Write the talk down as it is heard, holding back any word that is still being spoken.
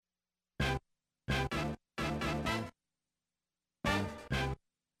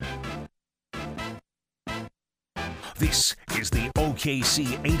This is the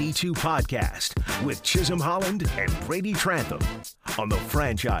OKC 82 podcast with Chisholm Holland and Brady Trantham on the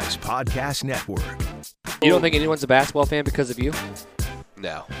Franchise Podcast Network. You don't think anyone's a basketball fan because of you?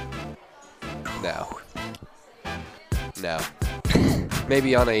 No.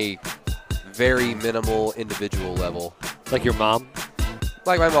 Maybe on a very minimal individual level. Like your mom?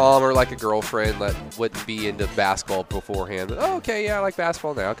 Like my mom or like a girlfriend that wouldn't be into basketball beforehand. But, oh, okay, yeah, I like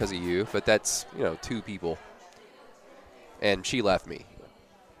basketball now because of you. But that's, two people. And she left me.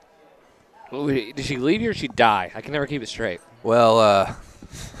 Did she leave you or did she die? I can never keep it straight. Well,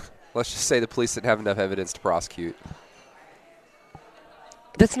 let's just say the police didn't have enough evidence to prosecute.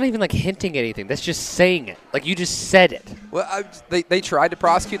 That's not even like hinting anything. That's just saying it. Like you just said it. Well, they tried to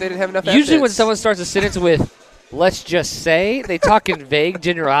prosecute. They didn't have enough evidence. Usually when someone starts a sentence with, let's just say, they talk in vague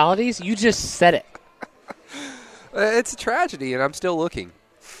generalities. You just said it. It's a tragedy, and I'm still looking.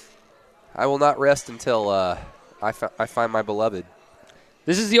 I will not rest until I find my beloved.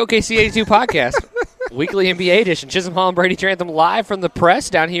 This is the OKC 82 podcast, weekly NBA edition. Chisholm Holland, Brady Trantham live from the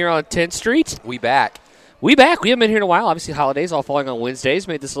press down here on 10th Street. We back. We haven't been here in a while. Obviously, holidays all falling on Wednesdays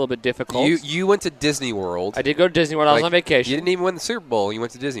made this a little bit difficult. You went to Disney World. I did go to Disney World. I was on vacation. You didn't even win the Super Bowl. You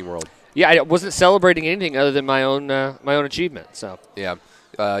went to Disney World. Yeah, I wasn't celebrating anything other than my own achievement. So yeah,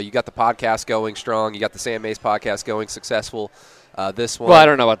 you got the podcast going strong. You got the Sam Mace podcast going successful. This one. Well, I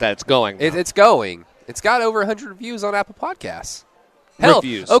don't know about that. It's going. It's going. It's got over 100 reviews on Apple Podcasts. Hell,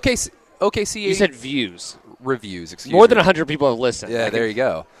 reviews. OKC. You said views. Reviews. Excuse More me. than 100 people have listened. Yeah, there you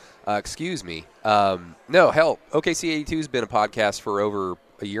go. Excuse me. No, hell, OKC 82 has been a podcast for over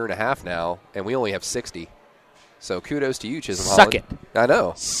a year and a half now, and we only have 60. So kudos to you, Chisholm Holland. Suck it. I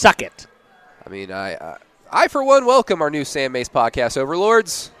know. Suck it. I mean, I for one welcome our new Sam Mace podcast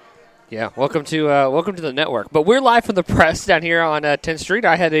overlords. Yeah, welcome to the network. But we're live from the press down here on 10th Street.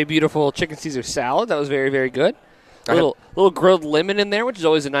 I had a beautiful chicken Caesar salad. That was very, very good. A little grilled lemon in there, which is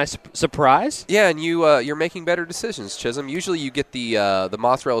always a nice surprise. Yeah, and you're making better decisions, Chisholm. Usually you get the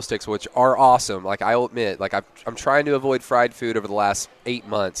mozzarella sticks, which are awesome. Like I'll admit, like I'm trying to avoid fried food over the last 8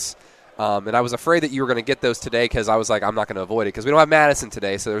 months. And I was afraid that you were going to get those today because I was like, I'm not going to avoid it because we don't have Madison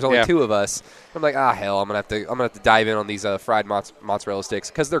today, so there's only two of us. I'm like, hell, I'm gonna have to dive in on these fried mozzarella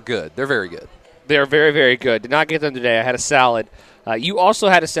sticks because they're good. They're very good. They are very, very good. Did not get them today. I had a salad. You also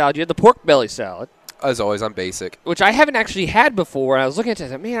had a salad. You had the pork belly salad. As always, I'm basic. Which I haven't actually had before, and I was looking at it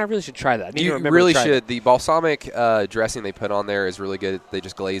and I said, man, I really should try that. You really should. The balsamic dressing they put on there is really good. They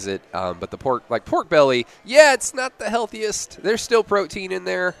just glaze it. But the pork belly, yeah, it's not the healthiest. There's still protein in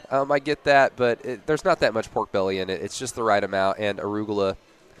there. I get that, but there's not that much pork belly in it. It's just the right amount. And arugula.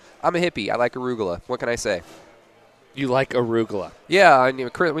 I'm a hippie. I like arugula. What can I say? You like arugula. Yeah, we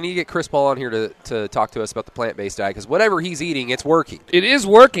need to get Chris Paul on here to talk to us about the plant-based diet because whatever he's eating, it's working. It is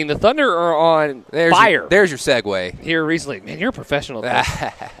working. The Thunder are on fire. There's your segue. Here recently. Man, you're a professional.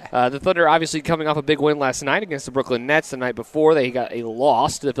 The Thunder obviously coming off a big win last night against the Brooklyn Nets. The night before, they got a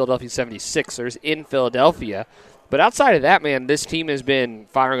loss to the Philadelphia 76ers in Philadelphia. But outside of that, man, this team has been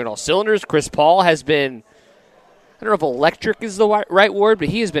firing on all cylinders. Chris Paul has been, I don't know if electric is the right word, but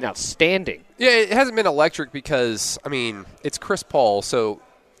he has been outstanding. Yeah, it hasn't been electric because, it's Chris Paul, so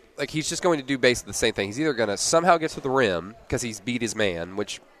he's just going to do basically the same thing. He's either going to somehow get to the rim because he's beat his man,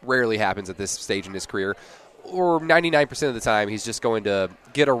 which rarely happens at this stage in his career, or 99% of the time he's just going to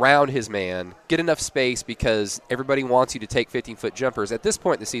get around his man, get enough space because everybody wants you to take 15-foot jumpers. At this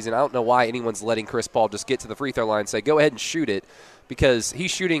point in the season, I don't know why anyone's letting Chris Paul just get to the free throw line and say, go ahead and shoot it. Because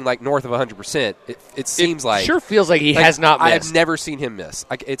he's shooting north of 100%. It seems like. It sure feels like he has not missed. I've never seen him miss.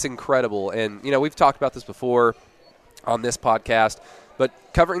 It's incredible. And, we've talked about this before on this podcast. But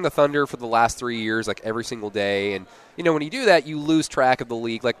covering the Thunder for the last 3 years, every single day. And, when you do that, you lose track of the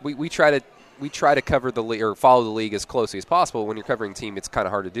league. We try to cover the league or follow the league as closely as possible. When you're covering a team, it's kind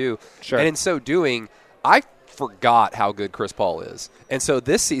of hard to do. Sure. And in so doing, I forgot how good Chris Paul is. And so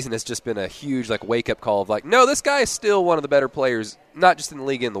this season has just been a huge wake-up call of no, this guy is still one of the better players, not just in the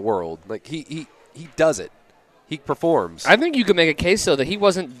league, in the world. He does it. He performs. I think you could make a case, though, that he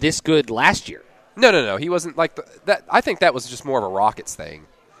wasn't this good last year. No. He wasn't that. I think that was just more of a Rockets thing.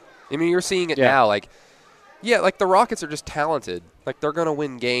 You're seeing it now. The Rockets are just talented. They're going to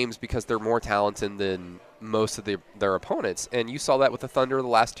win games because they're more talented than most of their opponents. And you saw that with the Thunder the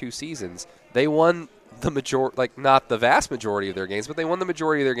last 2 seasons. They won the majority, not the vast majority of their games, but they won the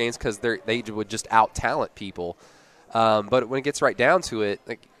majority of their games because they would just out-talent people. But when it gets right down to it,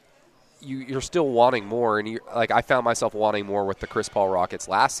 you're still wanting more. And I found myself wanting more with the Chris Paul Rockets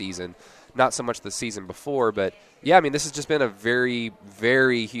last season, not so much the season before. But, yeah, this has just been a very,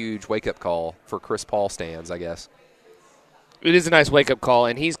 very huge wake-up call for Chris Paul stans, I guess. It is a nice wake-up call,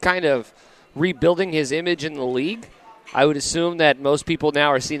 and he's kind of rebuilding his image in the league. I would assume that most people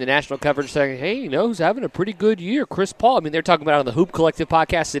now are seeing the national coverage saying, hey, who's having a pretty good year? Chris Paul. I mean, they're talking about it on the Hoop Collective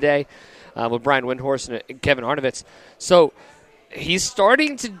podcast today with Brian Windhorst and Kevin Arnovitz. So he's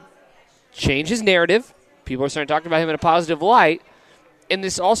starting to change his narrative. People are starting to talk about him in a positive light. And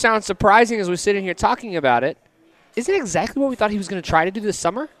this all sounds surprising as we're sitting here talking about it. Isn't it exactly what we thought he was going to try to do this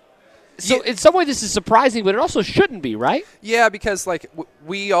summer? So in some way this is surprising, but it also shouldn't be, right? Yeah, because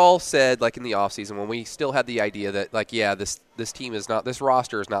we all said in the offseason when we still had the idea that this team is not, this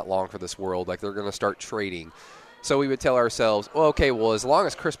roster is not long for this world. They're going to start trading. So we would tell ourselves, as long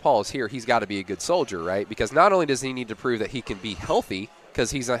as Chris Paul is here, he's got to be a good soldier, right? Because not only does he need to prove that he can be healthy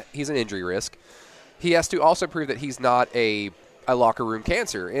because he's an injury risk, he has to also prove that he's not a locker room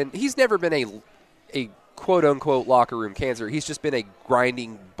cancer. And he's never been a quote-unquote locker room cancer. He's just been a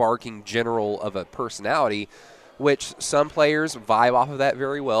grinding, barking general of a personality, which some players vibe off of that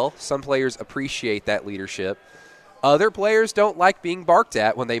very well. Some players appreciate that leadership. Other players don't like being barked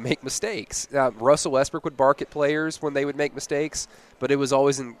at when they make mistakes. Russell Westbrook would bark at players when they would make mistakes, but it was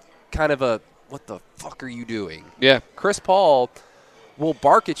always in kind of a, what the fuck are you doing? Yeah. Chris Paul will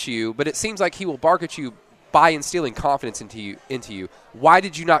bark at you, but it seems like he will bark at you by instilling confidence into you. Why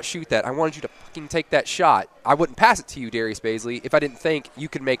did you not shoot that? I wanted you to fucking take that shot. I wouldn't pass it to you, Darius Baisley, if I didn't think you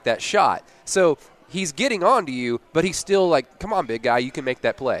could make that shot. So he's getting on to you, but he's still like, come on, big guy, you can make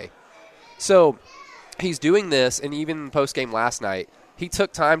that play. So he's doing this, and even post-game last night, he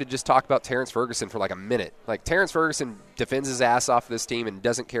took time to just talk about Terrence Ferguson for a minute. Terrence Ferguson defends his ass off this team and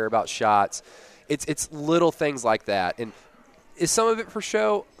doesn't care about shots. It's little things like that. And is some of it for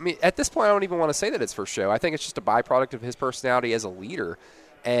show? I mean, at this point, I don't even want to say that it's for show. I think it's just a byproduct of his personality as a leader,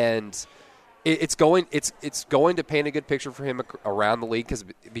 and it's going to paint a good picture for him around the league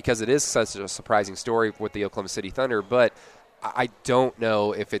because it is such a surprising story with the Oklahoma City Thunder. But I don't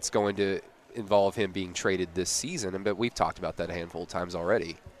know if it's going to involve him being traded this season, but we've talked about that a handful of times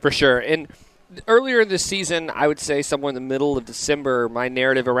already. For sure. And earlier this season, I would say somewhere in the middle of December, my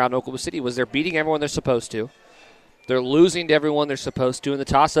narrative around Oklahoma City was they're beating everyone they're supposed to. They're losing to everyone they're supposed to. In the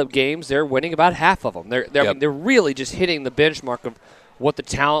toss-up games, they're winning about half of them. They're really just hitting the benchmark of what the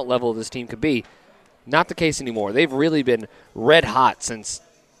talent level of this team could be. Not the case anymore. They've really been red hot since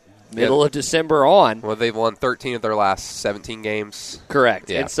middle of December on. Well, they've won 13 of their last 17 games. Correct.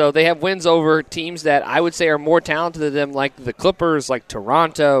 Yeah. And so they have wins over teams that I would say are more talented than them, like the Clippers, like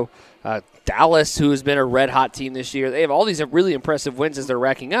Toronto, Dallas, who has been a red-hot team this year. They have all these really impressive wins as they're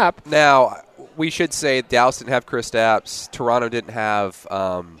racking up. Now, we should say Dallas didn't have Kristaps. Toronto didn't have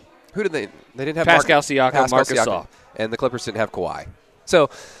who did they? They didn't have Pascal Siakam, Marcus Gasol, and the Clippers didn't have Kawhi. So,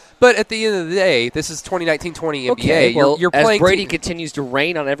 but at the end of the day, this is 2019-20 NBA. Okay, well, you're playing as Brady continues to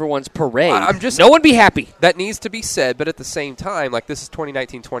rain on everyone's parade. I'm just no one be happy. That needs to be said, but at the same time, this is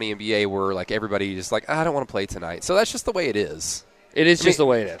 2019-20 NBA, where everybody just I don't want to play tonight. So that's just the way it is. It is just the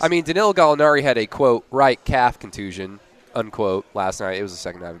way it is. I mean, Danilo Gallinari had a quote right calf contusion unquote last night. It was the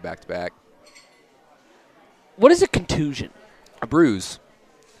second night of back-to-back. What is a contusion? A bruise.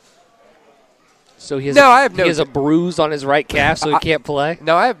 So he has a bruise on his right calf, so he can't play?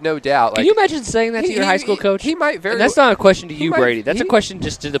 No, I have no doubt. Can you imagine saying that to your high school coach? He might very. And that's not a question to you, Brady. That's a question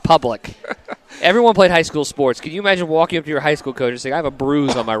just to the public. Everyone played high school sports. Can you imagine walking up to your high school coach and saying, I have a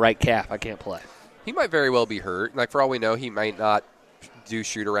bruise on my right calf. I can't play. He might very well be hurt. For all we know, he might not do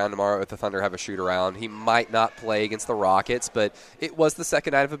shoot-around tomorrow if the Thunder have a shoot-around. He might not play against the Rockets, but it was the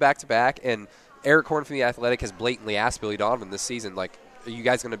second night of a back-to-back, and Eric Horn from The Athletic has blatantly asked Billy Donovan this season, are you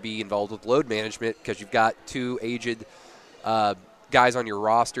guys going to be involved with load management because you've got two aged guys on your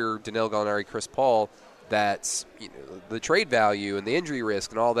roster, Danilo Gallinari, Chris Paul, that's the trade value and the injury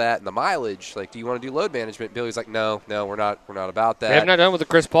risk and all that and the mileage. Do you want to do load management? Billy's like, no, we're not about that. They have not done with the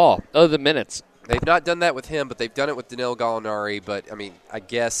Chris Paul, other than minutes. They've not done that with him, but they've done it with Danilo Gallinari. But, I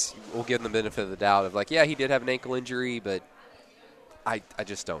guess we'll give them the benefit of the doubt of, he did have an ankle injury, but I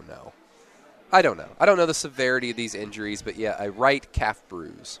just don't know. I don't know. I don't know the severity of these injuries, but, a right calf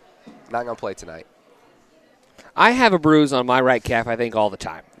bruise. Not going to play tonight. I have a bruise on my right calf, I think, all the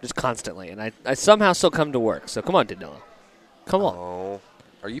time, just constantly. And I somehow still come to work. So come on, Danilo. Come on. Oh.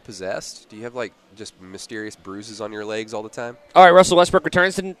 Are you possessed? Do you have, just mysterious bruises on your legs all the time? All right, Russell Westbrook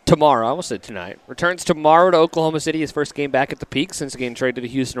returns tomorrow. I almost said tonight. Returns tomorrow to Oklahoma City, his first game back at the Peak since getting traded to the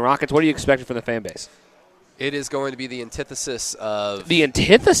Houston Rockets. What are you expecting from the fan base? It is going to be the antithesis of... The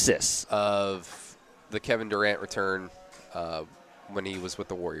antithesis? Of the Kevin Durant return when he was with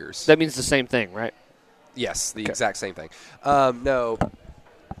the Warriors. That means the same thing, right? Yes, the exact same thing. No.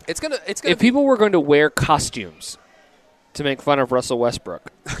 It's gonna if people were going to wear costumes to make fun of Russell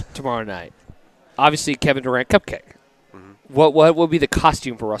Westbrook tomorrow night, obviously Kevin Durant cupcake. Mm-hmm. What would be the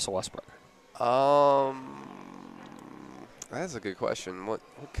costume for Russell Westbrook? That's a good question. What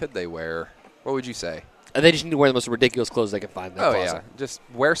could they wear? What would you say? They just need to wear the most ridiculous clothes they can find in their closet. Yeah. Just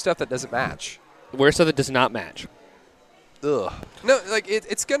wear stuff that doesn't match. Wear stuff that does not match. Ugh. No, like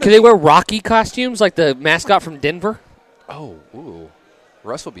it's going to Could they wear Rocky costumes like the mascot from Denver? Oh, ooh.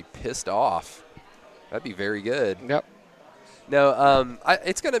 Russ will be pissed off. That'd be very good. Yep. No,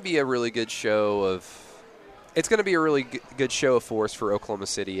 it's going to be a really good show of – it's going to be a really good show of force for Oklahoma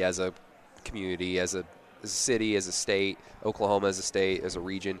City as a community, as a city, as a state, Oklahoma as a state, as a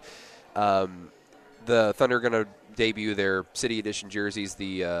region. The Thunder are going to debut their City Edition jerseys.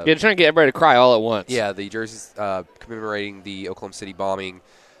 They're trying to get everybody to cry all at once. Yeah, the jerseys commemorating the Oklahoma City bombing.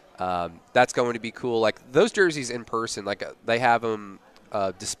 That's going to be cool. Like, those jerseys in person, like, they have them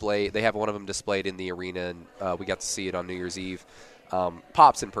displayed. They have one of them displayed in the arena, and we got to see it on New Year's Eve.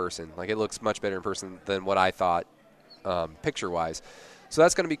 Pops in person. Like, it looks much better in person than what I thought picture-wise. So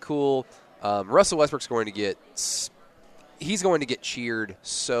that's going to be cool. Russell Westbrook's going to get he's going to get cheered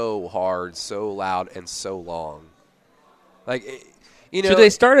so hard, so loud, and so long. Like, you know, should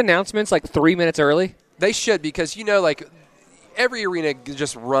they start announcements like 3 minutes early? They should, because, you know, like, every arena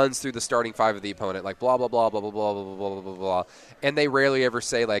just runs through the starting five of the opponent, like blah blah blah blah blah blah blah blah blah blah, and they rarely ever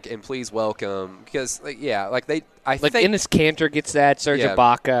say like "and please welcome," because like, yeah, like I think Enes Kanter gets that, Serge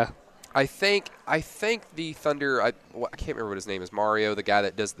Ibaka. I think the Thunder. I can't remember what his name is. Mario, the guy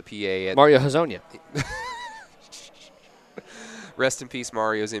that does the PA. Mario Hezonja. Rest in peace,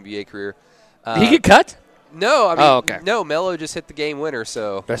 Mario's NBA career. Did he get cut? No, I mean, okay. No, Melo just hit the game winner,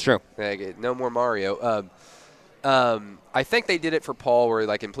 so that's true. No more Mario. I think they did it for Paul, where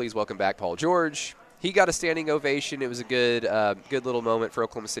like, and please welcome back Paul George. He got a standing ovation. It was a good little moment for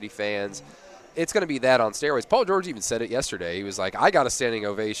Oklahoma City fans. It's going to be that on steroids. Paul George even said it yesterday. He was like, I got a standing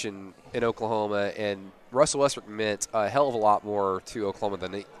ovation in Oklahoma, and Russell Westbrook meant a hell of a lot more to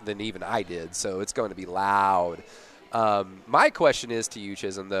Oklahoma than even I did, so it's going to be loud. My question is to you,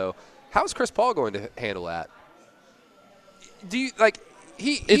 Chisholm, though, how's Chris Paul going to handle that? Do you, like,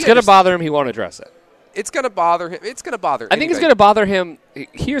 It's going to bother him. He won't address it. It's going to bother him. It's going to bother I think it's going to bother him.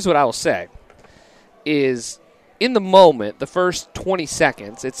 Here's what I will say is, in the moment, the first 20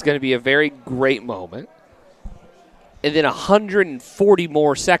 seconds, it's going to be a very great moment. And then 140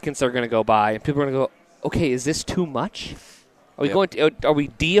 more seconds are going to go by, and people are going to go, okay, is this too much? Are we are we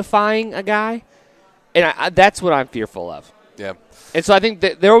deifying a guy? And that's what I'm fearful of. Yeah. And so I think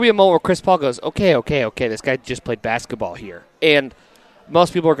that there will be a moment where Chris Paul goes, okay, this guy just played basketball here. And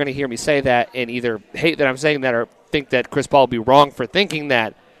most people are going to hear me say that and either hate that I'm saying that or think that Chris Paul will be wrong for thinking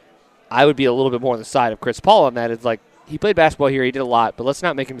that. I would be a little bit more on the side of Chris Paul on that. It's like, he played basketball here, he did a lot, but let's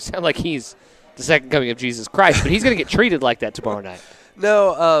not make him sound like he's the second coming of Jesus Christ. But he's going to get treated like that tomorrow night.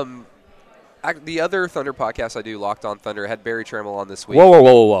 No, the other Thunder podcast I do, Locked on Thunder, had Barry Trammell on this week.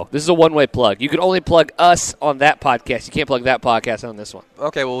 Whoa. This is a one-way plug. You can only plug us on that podcast. You can't plug that podcast on this one.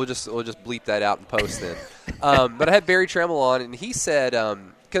 Okay, well, we'll just bleep that out and post then. But I had Barry Trammell on, and he said,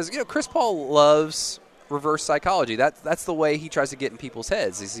 because, you know, Chris Paul loves reverse psychology. That's the way he tries to get in people's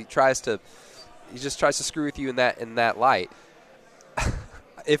heads. He just tries to screw with you in that light.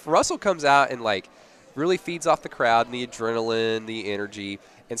 If Russell comes out and like really feeds off the crowd and the adrenaline, the energy,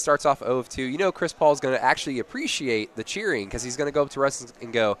 and starts off 0 of 2, you know Chris Paul's going to actually appreciate the cheering, because he's going to go up to Russ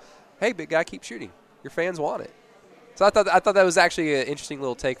and go, "Hey, big guy, keep shooting. Your fans want it." So I thought that was actually an interesting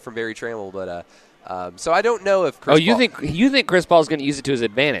little take from Barry Trammell, but. So I don't know if Chris Paul you think Chris Paul's going to use it to his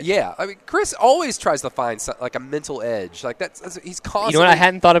advantage? Yeah, I mean, Chris always tries to find like a mental edge. Like that's he's constantly. You know what? I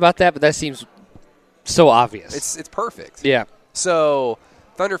hadn't thought about that, but that seems so obvious. It's perfect. Yeah. So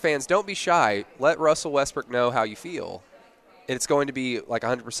Thunder fans, don't be shy. Let Russell Westbrook know how you feel. It's going to be like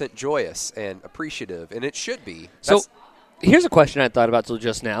 100% joyous and appreciative, and it should be. So here's a question I thought about till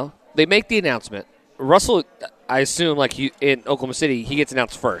just now. They make the announcement. Russell, I assume, like in Oklahoma City, he gets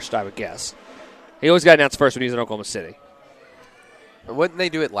announced first, I would guess. He always got announced first when he was in Oklahoma City. Wouldn't they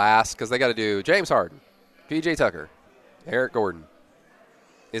do it last? Because they got to do James Harden, P.J. Tucker, Eric Gordon.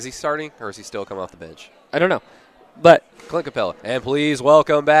 Is he starting, or is he still coming off the bench? I don't know. But Clint Capella. And please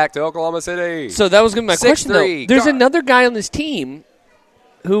welcome back to Oklahoma City. So that was going to be my question, though. There's another guy on this team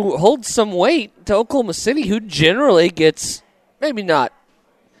who holds some weight to Oklahoma City who generally gets, maybe not,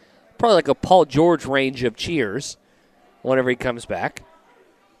 probably like a Paul George range of cheers whenever he comes back,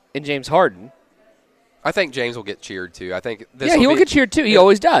 in James Harden. I think James will get cheered, too. I think he will get cheered, too. He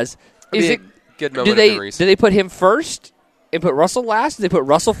always does. Is it good moment of memories. Do they put him first and put Russell last? Do they put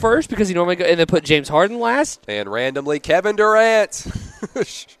Russell first because he normally and then put James Harden last? And randomly Kevin Durant.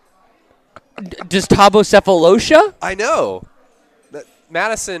 Does Thabo Sefolosha? I know.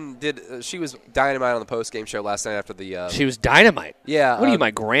 Madison did. She was dynamite on the post-game show last night after the. She was dynamite. Yeah. What are you,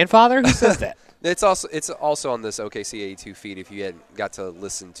 my grandfather? Who says that? It's also on this OKC 82 feed if you hadn't got to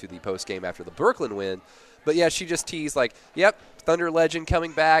listen to the post-game after the Brooklyn win. But, yeah, she just teased like, yep, Thunder legend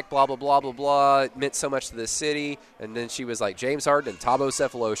coming back, blah, blah, blah, blah, blah. It meant so much to this city. And then she was like, James Harden and Thabo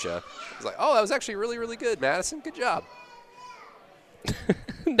Sefolosha. I was like, oh, that was actually really, really good, Madison. Good job.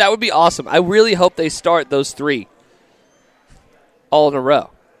 That would be awesome. I really hope they start those three all in a row.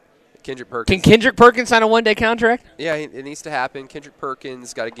 Kendrick Perkins. Can Kendrick Perkins sign a one-day contract? Yeah, it needs to happen. Kendrick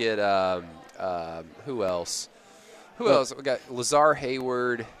Perkins got to get who else? We got Lazar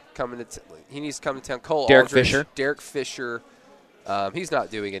Hayward coming to he needs to come to town. Cole Aldridge. Derek Fisher. He's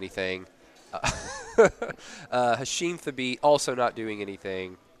not doing anything. Hasheem Thabeet also not doing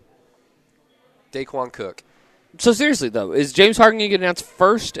anything. Daquan Cook. So seriously though, is James Harden going to get announced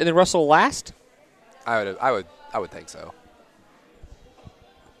first and then Russell last? I would think so.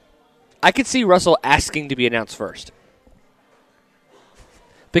 I could see Russell asking to be announced first.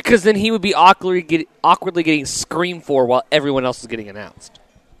 Because then he would be awkwardly getting screamed for while everyone else is getting announced.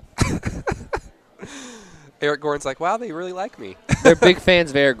 Eric Gordon's like, wow, they really like me. They're big fans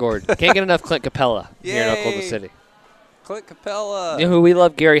of Eric Gordon. Can't get enough Clint Capella here in Oklahoma City. Clint Capella. You know who we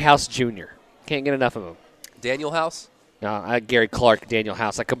love? Gary House Jr. Can't get enough of him. Daniel House? No, Gary Clark, Daniel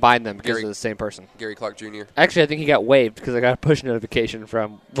House. I combined them because they're the same person. Gary Clark Jr. Actually, I think he got waived because I got a push notification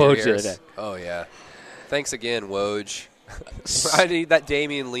from Woj the other day. Oh, yeah. Thanks again, Woj. I need that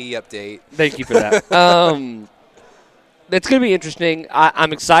Damian Lee update. Thank you for that. It's going to be interesting.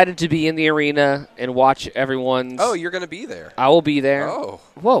 I'm excited to be in the arena and watch everyone's. Oh, you're going to be there. I will be there. Oh.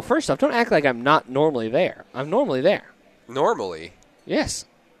 Whoa, first off, don't act like I'm not normally there. I'm normally there. Normally? Yes.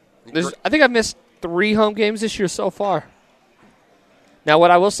 I think I've missed 3 home games this year so far. Now,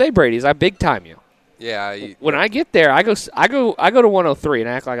 what I will say, Brady, is I big time you. Yeah. When I get there, I go to 103 and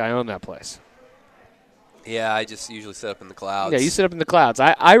act like I own that place. Yeah, I just usually sit up in the clouds. Yeah, you sit up in the clouds.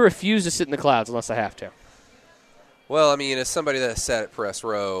 I refuse to sit in the clouds unless I have to. Well, I mean, as somebody that sat at press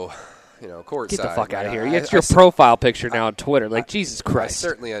row, courtside. Get the fuck out of here. It's your profile picture now on Twitter. Jesus Christ. I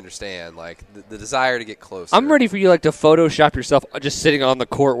certainly understand, the desire to get closer. I'm ready for you, to Photoshop yourself just sitting on the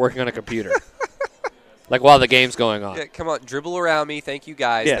court working on a computer. While the game's going on. Yeah, come on, dribble around me. Thank you,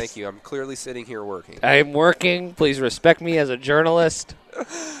 guys. Yes. Thank you. I'm clearly sitting here working. I'm working. Please respect me as a journalist.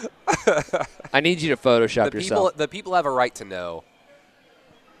 I need you to Photoshop yourself. The people have a right to know.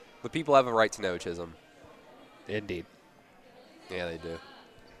 The people have a right to know, Chisholm. Indeed. Yeah, they do.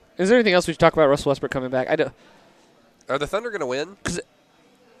 Is there anything else we should talk about Russell Westbrook coming back? I don't. Are the Thunder going to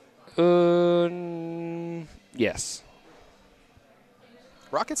win? Yes.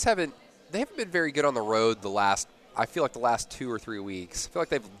 Rockets haven't been very good on the road I feel like the last 2 or 3 weeks. I feel like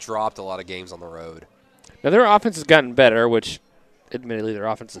they've dropped a lot of games on the road. Now, their offense has gotten better, which, admittedly, their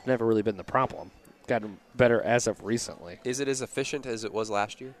offense has never really been the problem. Gotten better as of recently. Is it as efficient as it was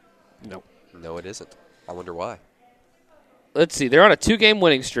last year? No. No, it isn't. I wonder why. Let's see. They're on a 2-game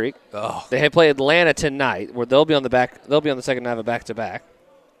winning streak. Oh. They play Atlanta tonight, where they'll be on the second night of a back-to-back.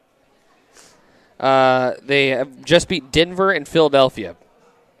 They have just beat Denver and Philadelphia.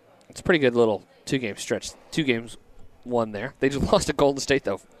 It's a pretty good little 2-game stretch. 2 games won there. They just lost to Golden State,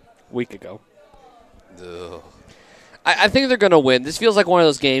 though, a week ago. Ugh. I think they're going to win. This feels like one of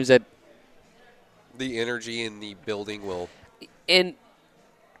those games that... The energy in the building will... And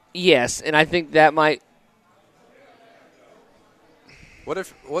yes, and I think that might...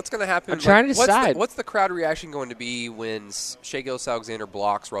 What's going to happen? I'm trying to decide. What's the crowd reaction going to be when Shai Gilgeous-Alexander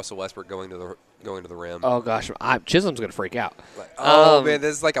blocks Russell Westbrook going to the rim? Oh, gosh. Chisholm's going to freak out. Man,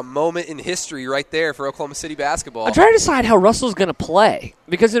 there's a moment in history right there for Oklahoma City basketball. I'm trying to decide how Russell's going to play.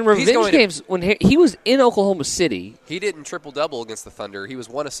 Because in revenge games, when he was in Oklahoma City... He didn't triple-double against the Thunder. He was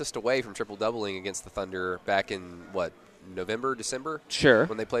 1 assist away from triple-doubling against the Thunder back in, November, December? Sure.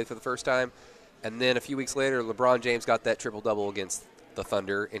 When they played for the first time. And then a few weeks later, LeBron James got that triple-double against the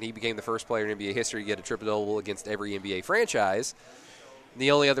Thunder, and he became the first player in NBA history to get a triple-double against every NBA franchise.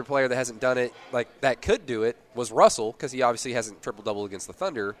 The only other player that hasn't done it, that could do it, was Russell, because he obviously hasn't triple-double against the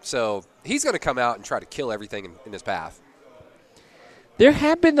Thunder. So he's going to come out and try to kill everything in his path. There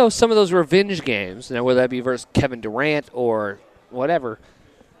have been, some of those revenge games, whether that be versus Kevin Durant or whatever,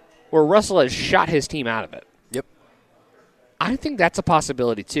 where Russell has shot his team out of it. Yep. I think that's a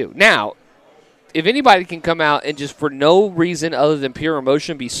possibility, too. Now, if anybody can come out and just for no reason other than pure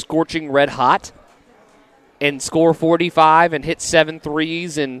emotion be scorching red hot and score 45 and hit 7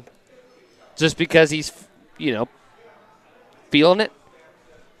 threes and just because he's, feeling it,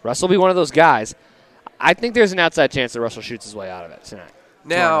 Russell will be one of those guys. I think there's an outside chance that Russell shoots his way out of it tonight.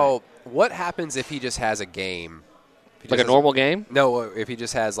 Now, what happens if he just has a game Like a normal game? No, if he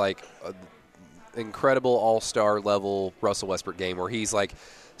just has like an incredible all-star level Russell Westbrook game where he's like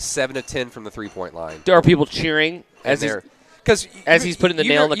 7 of 10 from the 3-point line. There are people cheering as he's putting the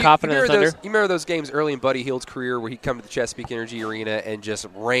nail in the coffin of the Thunder? You remember those games early in Buddy Hield's career where he'd come to the Chesapeake Energy Arena and just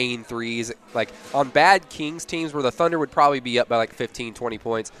rain threes? Like on bad Kings teams where the Thunder would probably be up by like 15, 20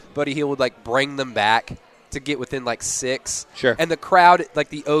 points, Buddy Hield would like bring them back to get within like 6. Sure. And the crowd, like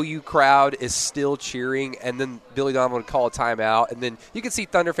the OU crowd, is still cheering, and then Billy Donovan would call a timeout, and then you can see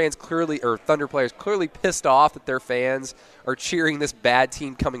Thunder fans clearly, or Thunder players clearly pissed off that their fans are cheering this bad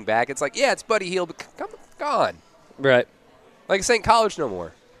team coming back. It's like, yeah, it's Buddy Hield, but come on. Right. Like, this ain't college no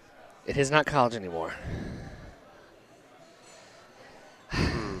more. It is not college anymore.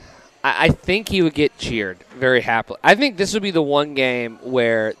 I think he would get cheered very happily. I think this would be the one game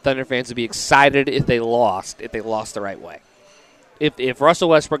where Thunder fans would be excited if they lost the right way. If Russell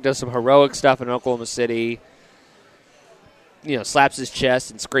Westbrook does some heroic stuff in Oklahoma City, slaps his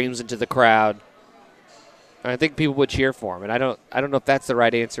chest and screams into the crowd, I think people would cheer for him. And I don't know if that's the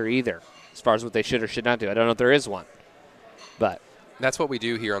right answer either, as far as what they should or should not do. I don't know if there is one. But that's what we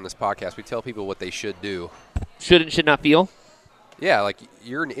do here on this podcast. We tell people what they should do. Should and should not feel? Yeah, like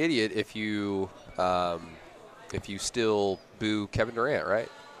you're an idiot if you still boo Kevin Durant, right?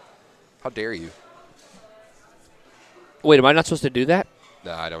 How dare you? Wait, am I not supposed to do that?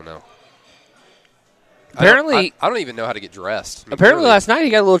 No, I don't know. Apparently, I don't even know how to get dressed. Apparently, last night he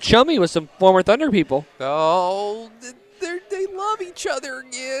got a little chummy with some former Thunder people. Oh, they love each other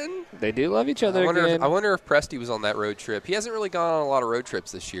again. They do love each other again. I wonder if Presti was on that road trip. He hasn't really gone on a lot of road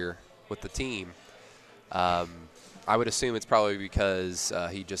trips this year with the team. I would assume it's probably because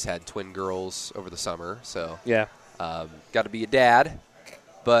he just had twin girls over the summer. So yeah, got to be a dad.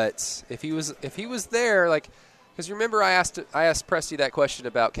 But if he was there, like, because remember I asked Presti that question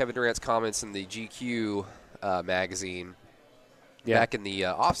about Kevin Durant's comments in the GQ magazine back in the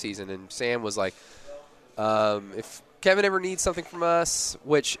offseason, and Sam was like, if Kevin ever needs something from us,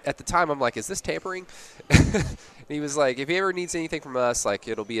 which at the time I'm like, is this tampering? And he was like, if he ever needs anything from us, like,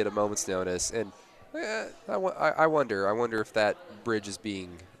 it'll be at a moment's notice. And I wonder if that bridge is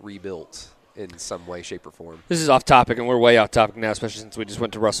being rebuilt in some way, shape, or form. This is off topic, and we're way off topic now, especially since we just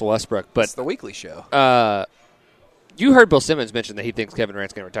went to Russell Westbrook. But it's the weekly show. You heard Bill Simmons mention that he thinks Kevin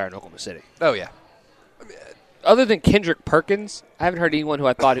Durant's going to retire in Oklahoma City. Oh, yeah. Other than Kendrick Perkins, I haven't heard anyone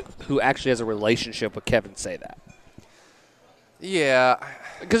who actually has a relationship with Kevin say that. Yeah.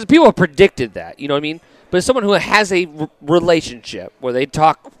 Because people have predicted that, you know what I mean? But as someone who has a relationship where they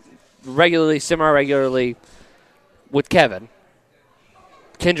talk regularly, semi-regularly with Kevin,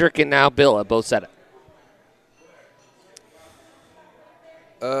 Kendrick and now Bill have both said it.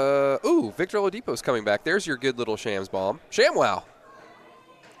 Victor Oladipo's coming back. There's your good little Shams bomb. ShamWow.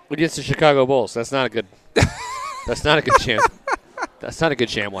 Against the Chicago Bulls. That's not a good sham. That's not a good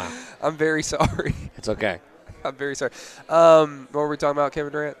ShamWow. I'm very sorry. It's okay. I'm very sorry. What were we talking about,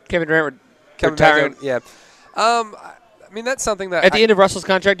 Kevin Durant? Kevin Durant retiring. Yeah. I mean, that's something that... At the end of Russell's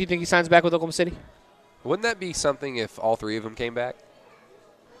contract, do you think he signs back with Oklahoma City? Wouldn't that be something if all three of them came back?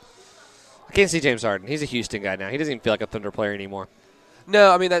 I can't see James Harden. He's a Houston guy now. He doesn't even feel like a Thunder player anymore.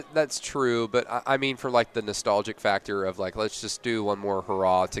 No, I mean, that's true. But, I mean, for, like, the nostalgic factor of, like, let's just do one more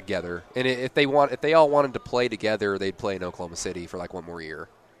hurrah together. And if they all wanted to play together, they'd play in Oklahoma City for, like, one more year.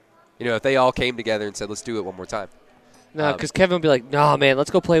 You know, if they all came together and said, let's do it one more time. No, because Kevin would be like, no, man,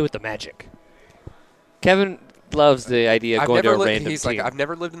 let's go play with the Magic. Kevin loves the idea of going to a random He's team. like, I've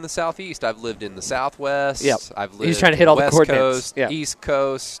never lived in the Southeast. I've lived in the Southwest. Yep. I've lived He's trying to hit all the West coordinates. Coast, East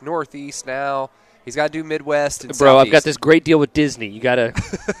Coast, Northeast now. He's got to do Midwest and Bro, Southeast. I've got this great deal with Disney. You got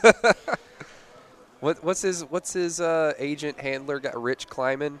to... What's his agent handler got? Rich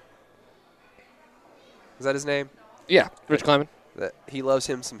Kleiman? Is that his name? Yeah, Rich Kleiman. He loves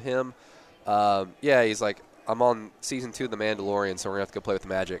him some him. Yeah, he's like, I'm on season 2 of The Mandalorian, so we're going to have to go play with the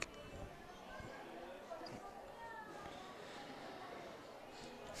Magic.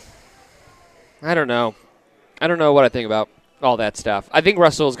 I don't know. I don't know what I think about all that stuff. I think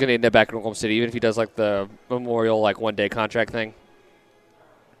Russell's going to end up back in Oklahoma City, even if he does like the Memorial like one-day contract thing.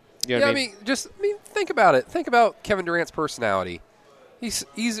 You know what I mean? Think about it. Think about Kevin Durant's personality. He's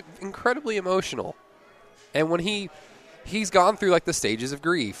incredibly emotional, and when he's gone through like the stages of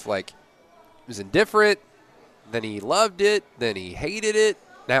grief, like he was indifferent, then he loved it, then he hated it.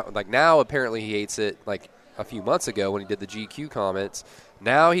 Now apparently he hates it. Like a few months ago when he did the GQ comments.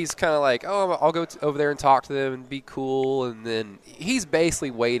 Now he's kind of like, oh, I'll go over there and talk to them and be cool. And then he's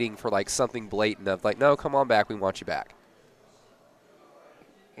basically waiting for like something blatant of like, no, come on back. We want you back.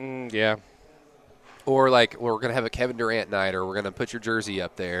 Yeah. Or like, we're going to have a Kevin Durant night, or we're going to put your jersey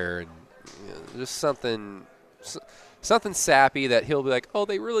up there. And just something something sappy that he'll be like, oh,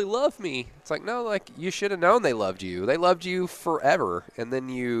 they really love me. It's like, no, like, you should have known they loved you. They loved you forever, and then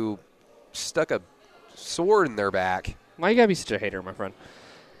you stuck a sword in their back. Why you got to be such a hater, my friend?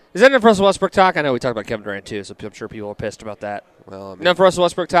 Is that enough for Russell Westbrook talk? I know we talked about Kevin Durant, too, so I'm sure people are pissed about that. Well, I mean, enough for Russell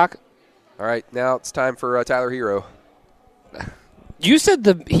Westbrook talk? All right, now it's time for Tyler Hero. You said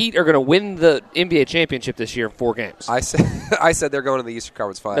the Heat are going to win the NBA championship this year in 4 games. I said they're going to the Eastern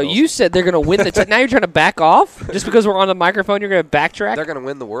Conference Finals. No, you said they're going to win the now you're trying to back off? Just because we're on the microphone, you're going to backtrack? They're going to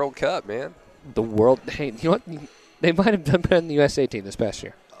win the World Cup, man. The world. Hey, you know what? They might have done better than the USA team this past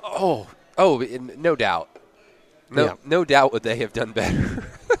year. Oh, no doubt. No doubt would they have done better.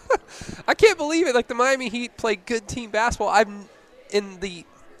 I can't believe it. Like, the Miami Heat play good team basketball. The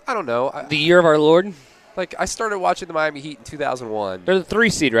year of our Lord? Like, I started watching the Miami Heat in 2001. They're the 3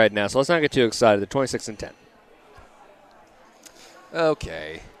 seed right now, so let's not get too excited. They're 26-10.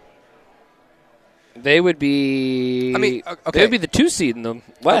 Okay. They would be. Okay. They would be the 2 seed in the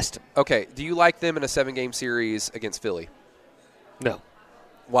West. Okay. Do you like them in a 7-game series against Philly? No.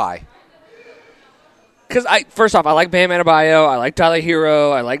 Why? Because first off, I like Bam Adebayo, I like Tyler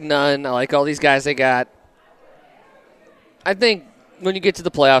Hero, I like Nunn, I like all these guys they got. I think when you get to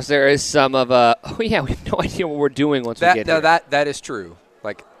the playoffs, there is some of we have no idea what we're doing once we get here. That is true.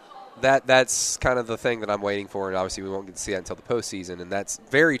 Like, that's kind of the thing that I'm waiting for, and obviously we won't get to see that until the postseason, and that's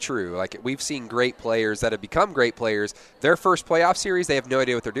very true. Like, we've seen great players that have become great players. Their first playoff series, they have no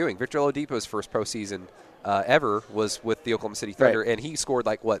idea what they're doing. Victor Oladipo's first postseason ever was with the Oklahoma City Thunder, and he scored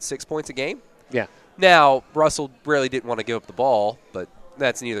 6 points a game? Yeah. Now, Russell really didn't want to give up the ball, but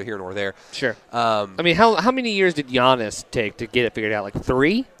that's neither here nor there. Sure. I mean, how many years did Giannis take to get it figured out?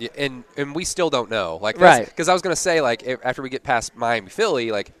 3? Yeah, and we still don't know. Right. Because I was going to say, after we get past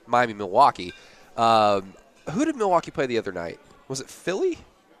Miami-Philly, Miami-Milwaukee, who did Milwaukee play the other night? Was it Philly?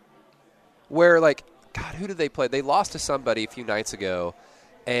 Where, God, who did they play? They lost to somebody a few nights ago,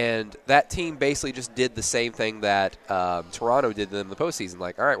 and that team basically just did the same thing that Toronto did to them in the postseason.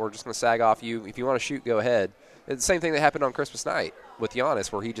 All right, we're just going to sag off you. If you want to shoot, go ahead. It's the same thing that happened on Christmas night with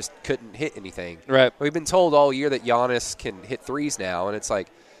Giannis, where he just couldn't hit anything. Right. We've been told all year that Giannis can hit threes now, and it's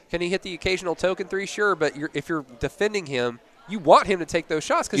can he hit the occasional token three? Sure, but if you're defending him, you want him to take those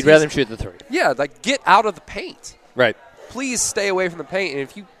shots. You'd rather him shoot the 3. Yeah, get out of the paint. Right. Please stay away from the paint,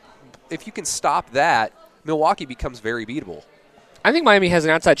 and if you can stop that, Milwaukee becomes very beatable. I think Miami has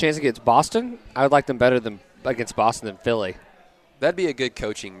an outside chance against Boston. I would like them better against Boston than Philly. That'd be a good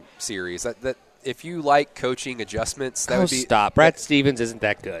coaching series. That if you like coaching adjustments, that would be. Stop. Brad Stevens isn't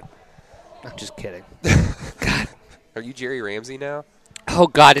that good. I'm just kidding. God. Are you Jerry Ramsey now? Oh,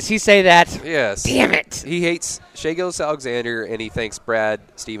 God. Does he say that? Yes. Damn it. He hates Shai Gilgeous-Alexander, and he thinks Brad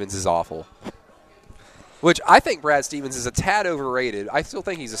Stevens is awful. Which I think Brad Stevens is a tad overrated. I still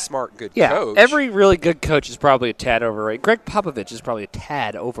think he's a smart, good coach. Every really good coach is probably a tad overrated. Greg Popovich is probably a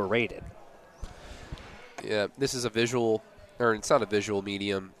tad overrated. Yeah, this is a visual, or it's not a visual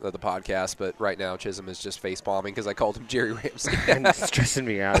medium of the podcast, but right now Chisholm is just face-palming because I called him Jerry Ramsey. It's stressing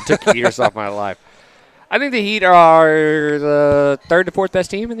me out. It took years off my life. I think the Heat are the 3rd to 4th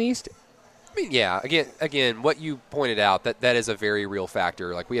best team in the East. I mean, yeah. Again, what you pointed out, that is a very real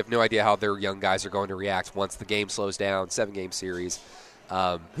factor. We have no idea how their young guys are going to react once the game slows down. 7-game series.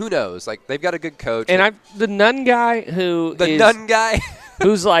 Who knows? They've got a good coach. And the Nunn guy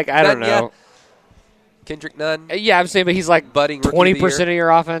who's I don't know. Yeah. Kendrick Nunn. Yeah, I'm saying, but he's budding 20% of your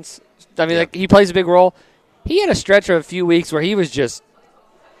offense. I mean, he plays a big role. He had a stretch of a few weeks where he was just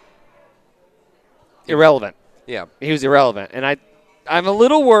irrelevant. Yeah, he was irrelevant, and I'm a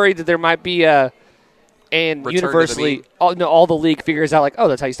little worried that there might be and return universally, all the league figures out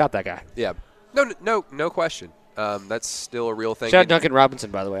that's how you stop that guy. Yeah, no question. That's still a real thing. Shout out Duncan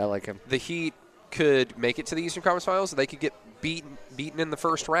Robinson, by the way. I like him. The Heat could make it to the Eastern Conference Finals. They could get beaten in the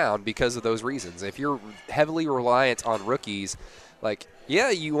first round because of those reasons. If you're heavily reliant on rookies,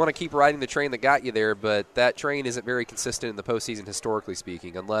 you want to keep riding the train that got you there, but that train isn't very consistent in the postseason, historically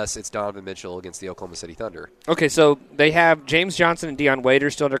speaking, unless it's Donovan Mitchell against the Oklahoma City Thunder. Okay, so they have James Johnson and Dion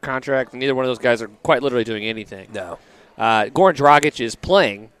Waiters still under contract, and neither one of those guys are quite literally doing anything. No. Goran Dragic is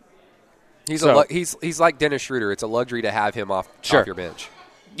playing. He's like Dennis Schroeder. It's a luxury to have him off your bench.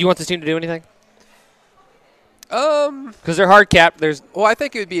 Do you want this team to do anything? Because they're hard capped. I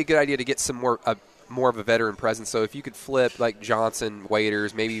think it would be a good idea to get some more of a veteran presence. So if you could flip Johnson,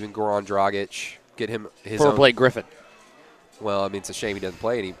 Waiters, maybe even Goran Dragic, get him his own. Blake Griffin. Well, I mean, it's a shame he doesn't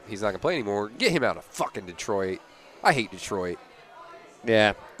play. He's not going to play anymore. Get him out of fucking Detroit. I hate Detroit.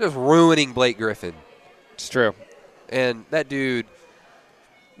 Yeah. Just ruining Blake Griffin. It's true. And that dude,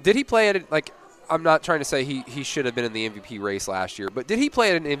 did he play at it? I'm not trying to say he should have been in the MVP race last year, but did he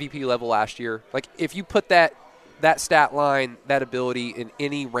play at an MVP level last year? If you put that that stat line, that ability in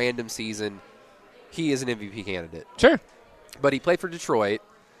any random season, he is an MVP candidate. Sure. But he played for Detroit,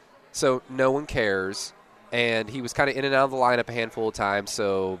 so no one cares. And he was kind of in and out of the lineup a handful of times,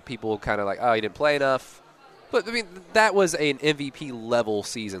 so people kind of like, oh, he didn't play enough. But, I mean, that was an MVP-level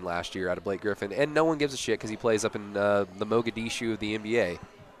season last year out of Blake Griffin, and no one gives a shit because he plays up in the Mogadishu of the NBA.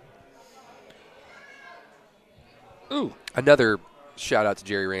 Ooh. Another shout-out to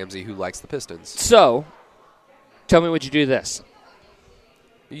Jerry Ramsey, who likes the Pistons. So, tell me what you do this.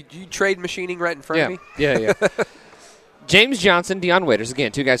 You trade machining right in front of me? Yeah. James Johnson, Dion Waiters,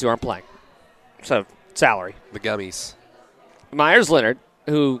 again, two guys who aren't playing. So, salary. The gummies. Myers Leonard,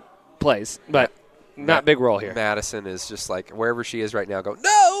 who plays, but not big role here. Madison is just like, wherever she is right now, go,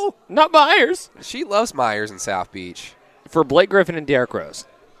 no! Not Myers. She loves Myers in South Beach. For Blake Griffin and Derrick Rose.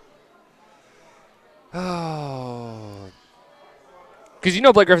 Oh. Because you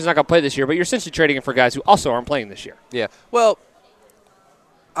know Blake Griffin's not going to play this year, but you're essentially trading him for guys who also aren't playing this year. Yeah. Well,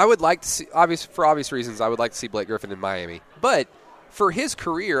 I would like to see, for obvious reasons, I would like to see Blake Griffin in Miami. But for his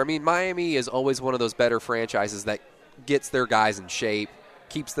career, I mean, Miami is always one of those better franchises that gets their guys in shape,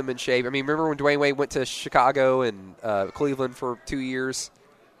 keeps them in shape. I mean, remember when Dwayne Wade went to Chicago and Cleveland for 2 years,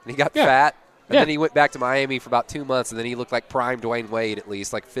 and he got fat? And then he went back to Miami for about 2 months, and then he looked like prime Dwayne Wade, at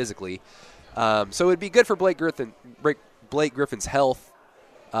least, like physically. So it would be good for Blake Griffin's health,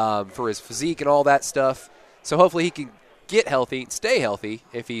 for his physique and all that stuff. So hopefully he can get healthy, stay healthy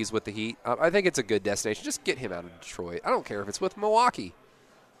if he's with the Heat. I think it's a good destination. Just get him out of Detroit. I don't care if it's with Milwaukee.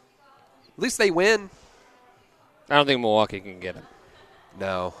 At least they win. I don't think Milwaukee can get him.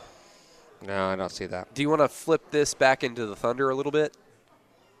 No, I don't see that. Do you want to flip this back into the Thunder a little bit?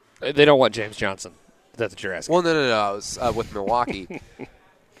 They don't want James Johnson. That's what you're asking. Well, no. It was, with Milwaukee.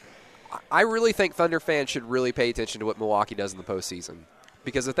 I really think Thunder fans should really pay attention to what Milwaukee does in the postseason.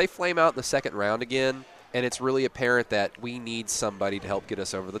 Because if they flame out in the second round again, and it's really apparent that we need somebody to help get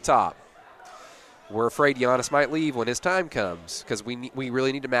us over the top, we're afraid Giannis might leave when his time comes because we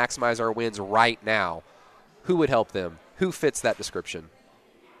really need to maximize our wins right now. Who would help them? Who fits that description?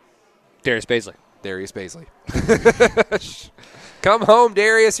 Darius Baisley. Come home,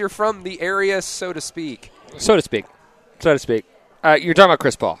 Darius. You're from the area, so to speak. So to speak. You're talking about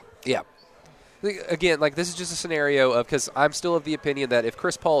Chris Paul. Yeah. Again, like this is just a scenario of because I'm still of the opinion that if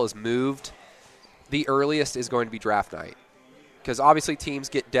Chris Paul is moved, the earliest is going to be draft night. Because obviously teams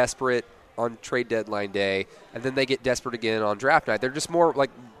get desperate on trade deadline day, and then they get desperate again on draft night. They're just more like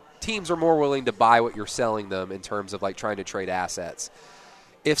teams are more willing to buy what you're selling them in terms of like trying to trade assets.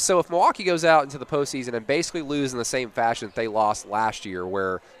 If Milwaukee goes out into the postseason and basically lose in the same fashion that they lost last year,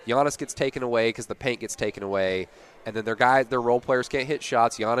 where Giannis gets taken away because the paint gets taken away, and then their role players can't hit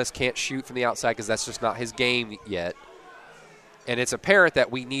shots, Giannis can't shoot from the outside because that's just not his game yet, and it's apparent that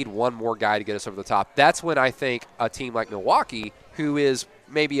we need one more guy to get us over the top, that's when I think a team like Milwaukee, who is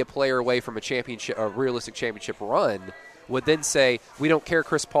maybe a player away from a realistic championship run, would then say, we don't care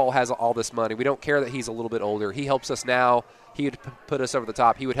Chris Paul has all this money. We don't care that he's a little bit older. He helps us now. He would put us over the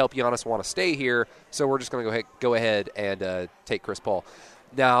top. He would help Giannis want to stay here, so we're just going to go ahead and take Chris Paul.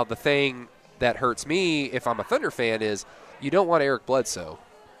 Now, the thing that hurts me if I'm a Thunder fan is you don't want Eric Bledsoe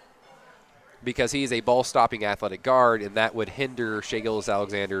because he's a ball-stopping athletic guard, and that would hinder Shai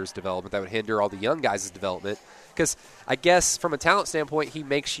Gilgeous-Alexander's development. That would hinder all the young guys' development because I guess from a talent standpoint, he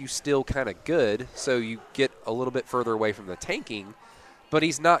makes you still kind of good, so you get a little bit further away from the tanking, but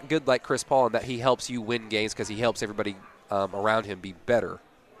he's not good like Chris Paul in that he helps you win games because he helps everybody around him be better.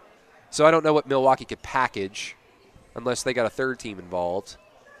 So I don't know what Milwaukee could package unless they got a third team involved.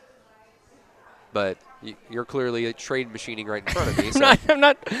 But you're clearly trade machining right in front of me. So.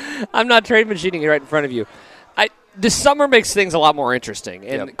 I'm not trade machining right in front of you. This summer makes things a lot more interesting,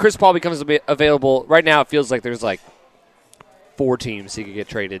 and Chris Paul becomes available. Right now it feels like there's like 4 teams he could get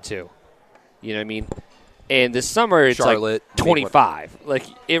traded to. You know what I mean? And this summer it's Charlotte, like 25. Like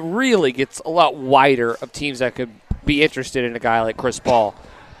it really gets a lot wider of teams that could be interested in a guy like Chris Paul.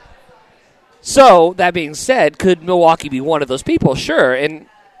 So, that being said, could Milwaukee be one of those people? Sure. And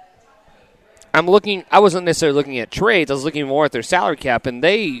I wasn't necessarily looking at trades. I was looking more at their salary cap, and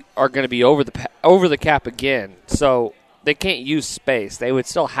they are going to be over the cap again. So, they can't use space. They would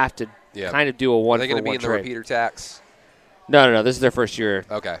still have to kind of do a one-for-one trade. Are they going to be in the repeater tax? No. This is their first year.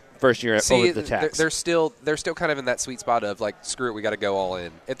 Okay. First year over the tax. They're still kind of in that sweet spot of, like, screw it, we got to go all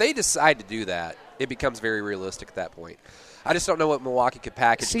in. If they decide to do that, it becomes very realistic at that point. I just don't know what Milwaukee could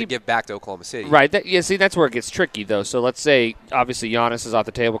package to give back to Oklahoma City. Right. That's where it gets tricky, though. So let's say, obviously, Giannis is off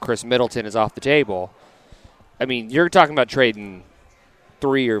the table, Chris Middleton is off the table. I mean, you're talking about trading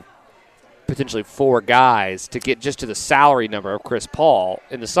 3 or potentially 4 guys to get just to the salary number of Chris Paul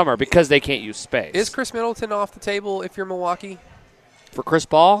in the summer because they can't use space. Is Chris Middleton off the table if you're Milwaukee? For Chris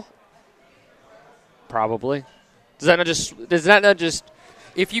Paul? Probably. Does that not just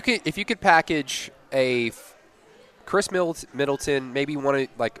if you could package a Chris Middleton, maybe one of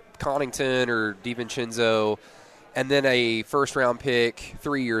like Connaughton or DiVincenzo, and then a first-round pick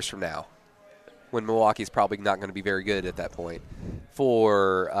 3 years from now, when Milwaukee's probably not going to be very good at that point,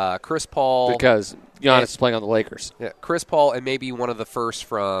 for Chris Paul. Because Giannis is playing on the Lakers. Yeah, Chris Paul and maybe one of the first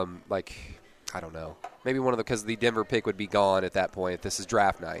from, like, I don't know. Maybe one of the – because the Denver pick would be gone at that point. This is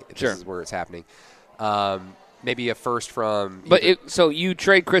draft night. Sure. This is where it's happening. Maybe a first from – But so you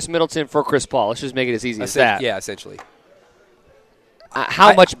trade Chris Middleton for Chris Paul. Let's just make it as easy as that. Yeah, essentially.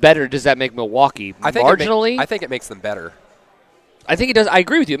 How much better does that make Milwaukee? Marginally? I think it makes them better. I think it does. I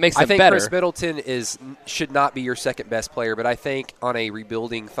agree with you. It makes them better. I think Chris Middleton should not be your second best player, but I think on a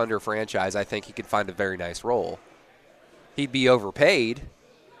rebuilding Thunder franchise, I think he could find a very nice role. He'd be overpaid,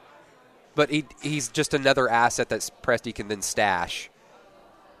 but he's just another asset that Presti can then stash.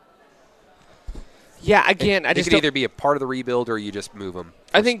 Yeah, again, he could either be a part of the rebuild or you just move him.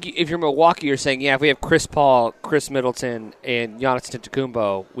 I think if you're Milwaukee, you're saying, yeah, if we have Chris Paul, Chris Middleton, and Giannis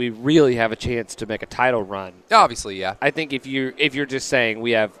Antetokounmpo, we really have a chance to make a title run. Obviously, yeah. I think if you're just saying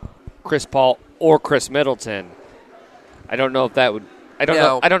we have Chris Paul or Chris Middleton, I don't know if that would. I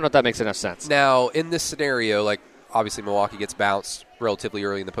don't know if that makes enough sense. Now, in this scenario, like obviously Milwaukee gets bounced relatively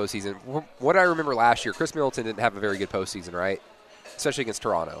early in the postseason. What I remember last year, Chris Middleton didn't have a very good postseason, right? Especially against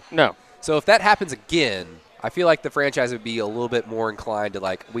Toronto. No. So if that happens again, I feel like the franchise would be a little bit more inclined to,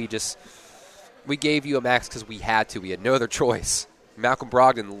 like, we gave you a max because we had to. We had no other choice. Malcolm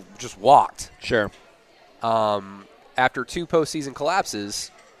Brogdon just walked. Sure. After 2 postseason collapses,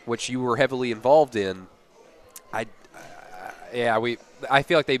 which you were heavily involved in, I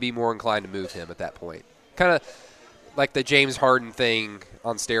feel like they'd be more inclined to move him at that point. Kind of like the James Harden thing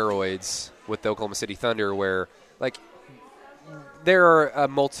on steroids with the Oklahoma City Thunder, where, like, there are a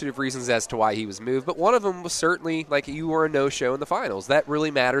multitude of reasons as to why he was moved, but one of them was certainly, like, you were a no-show in the finals. That really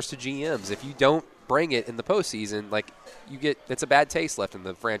matters to GMs. If you don't bring it in the postseason, like, it's a bad taste left in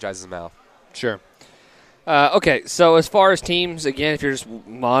the franchise's mouth. Sure. Okay, so as far as teams, again, if you're just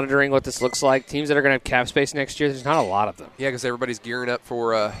monitoring what this looks like, teams that are going to have cap space next year, there's not a lot of them. Yeah, because everybody's gearing up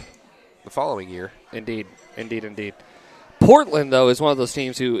for the following year. Indeed. Portland, though, is one of those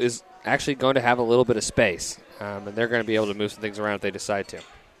teams who is actually going to have a little bit of space. And they're going to be able to move some things around if they decide to,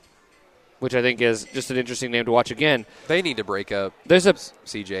 which I think is just an interesting name to watch again. They need to break up. There's a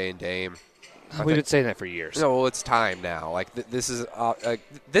CJ and Dame. We've been saying that for years. No, well, it's time now. Like this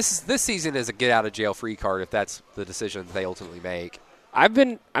this season is a get out of jail free card if that's the decision they ultimately make.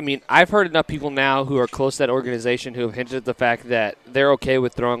 I've heard enough people now who are close to that organization who have hinted at the fact that they're okay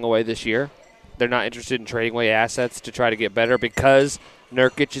with throwing away this year. They're not interested in trading away assets to try to get better because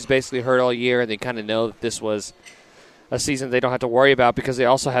Nurkic is basically hurt all year, and they kind of know that this was a season they don't have to worry about because they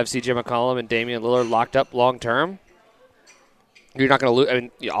also have C.J. McCollum and Damian Lillard locked up long term. You're not going to lose. I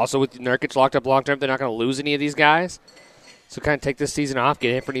mean, also with Nurkic locked up long term, they're not going to lose any of these guys. So kind of take this season off,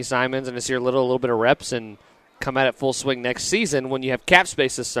 get Anthony Simons and Nasir Little a little bit of reps, and come at it full swing next season when you have cap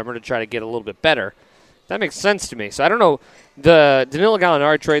space this summer to try to get a little bit better. That makes sense to me. So I don't know. The Danilo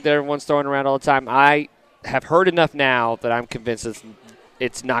Gallinari trade that everyone's throwing around all the time, I have heard enough now that I'm convinced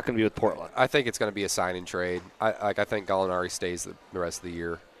it's not going to be with Portland. I think it's going to be a sign-in trade. I think Gallinari stays the rest of the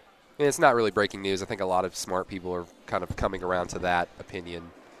year. And it's not really breaking news. I think a lot of smart people are kind of coming around to that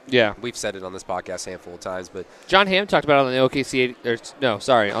opinion. Yeah. We've said it on this podcast a handful of times. But John Hamm talked about it on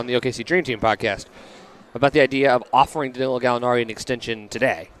the OKC Dream Team podcast about the idea of offering Danilo Gallinari an extension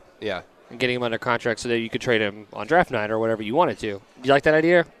today. Yeah. And getting him under contract so that you could trade him on draft night or whatever you wanted to. Do you like that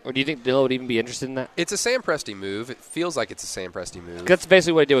idea? Or do you think Danilo would even be interested in that? It's a Sam Presti move. It feels like it's a Sam Presti move. That's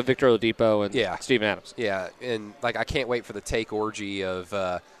basically what he did with Victor Oladipo and Steven Adams. Yeah, and like I can't wait for the take orgy of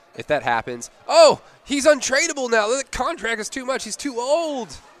if that happens. Oh, he's untradeable now. The contract is too much. He's too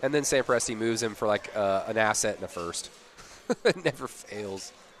old. And then Sam Presti moves him for like an asset and a first. It never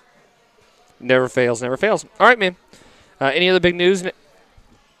fails. Never fails. All right, man. Any other big news?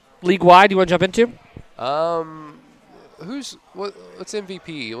 League-wide, you want to jump into? What's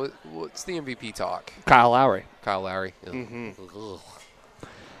MVP? What's the MVP talk? Kyle Lowry. Mm-hmm.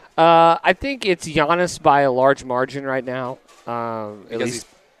 I think it's Giannis by a large margin right now. Because he's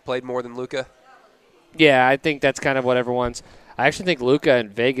played more than Luka? Yeah, I think that's kind of what everyone's. I actually think Luka in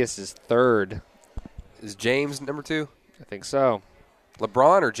Vegas is third. Is James number 2? I think so.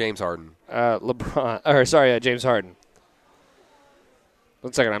 LeBron or James Harden? James Harden.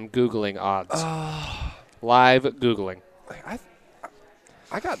 1 second, I'm Googling odds. Live Googling.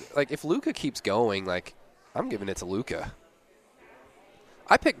 if Luka keeps going, I'm giving it to Luka.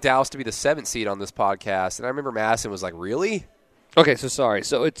 I picked Dallas to be the 7th seed on this podcast, and I remember Madison was like, really? Okay, so sorry.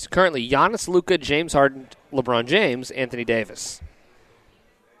 So it's currently Giannis, Luka, James Harden, LeBron James, Anthony Davis.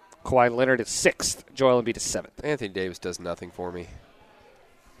 Kawhi Leonard is 6th. Joel Embiid is 7th. Anthony Davis does nothing for me.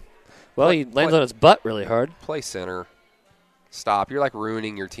 Well, he lands on his butt really hard. Play center. Stop. You're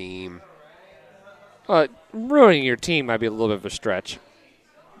ruining your team. Ruining your team might be a little bit of a stretch.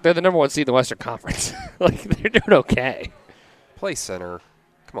 They're the number 1 seed in the Western Conference. They're doing okay. Play center.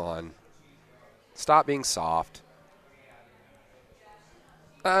 Come on. Stop being soft.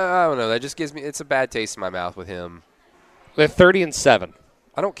 I don't know. That just gives me – it's a bad taste in my mouth with him. They're 30-7.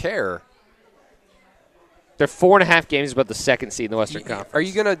 I don't care. They're 4.5 games above the 2nd seed in the Western Conference. Are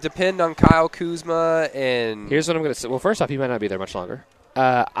you going to depend on Kyle Kuzma and – Here's what I'm going to say. Well, first off, he might not be there much longer.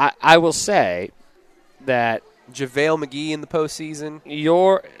 I will say that – JaVale McGee in the postseason?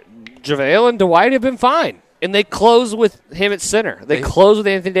 JaVale and Dwight have been fine. And they close with him at center. They close with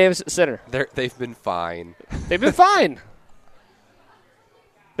Anthony Davis at center. They've been fine. They've been fine.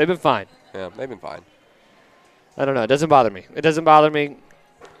 They've been fine. Yeah, they've been fine. I don't know. It doesn't bother me. It doesn't bother me.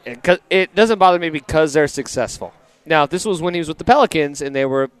 It doesn't bother me because they're successful. Now, if this was when he was with the Pelicans and they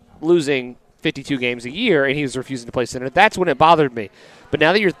were losing 52 games a year and he was refusing to play center, that's when it bothered me. But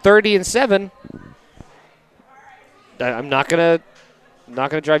now that you're 30-7, I'm not gonna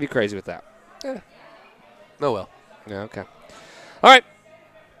drive you crazy with that. Yeah. Oh, well. Yeah, okay. All right.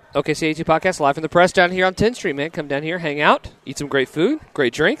 OKC 82 Podcast live from the press down here on 10th Street, man. Come down here, hang out, eat some great food,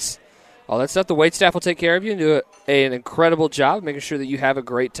 great drinks, all that stuff. The wait staff will take care of you and do an incredible job making sure that you have a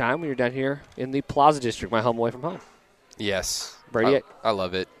great time when you're down here in the Plaza District, my home away from home. Yes. Brady, I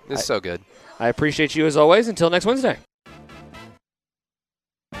love it. It's so good. I appreciate you as always. Until next Wednesday.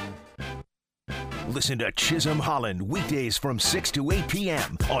 Listen to Chisholm Holland weekdays from 6 to 8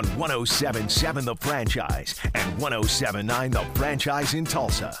 p.m. on 107.7 The Franchise and 107.9 The Franchise in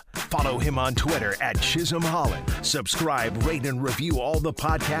Tulsa. Follow him on Twitter at Chisholm Holland. Subscribe, rate, and review all the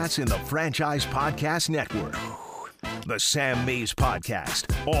podcasts in the Franchise Podcast Network. The Sam Mays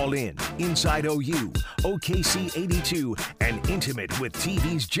Podcast, All In, Inside OU, OKC 82, and Intimate with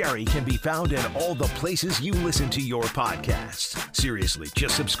TV's Jerry can be found in all the places you listen to your podcasts. Seriously,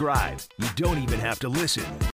 just subscribe. You don't even have to listen.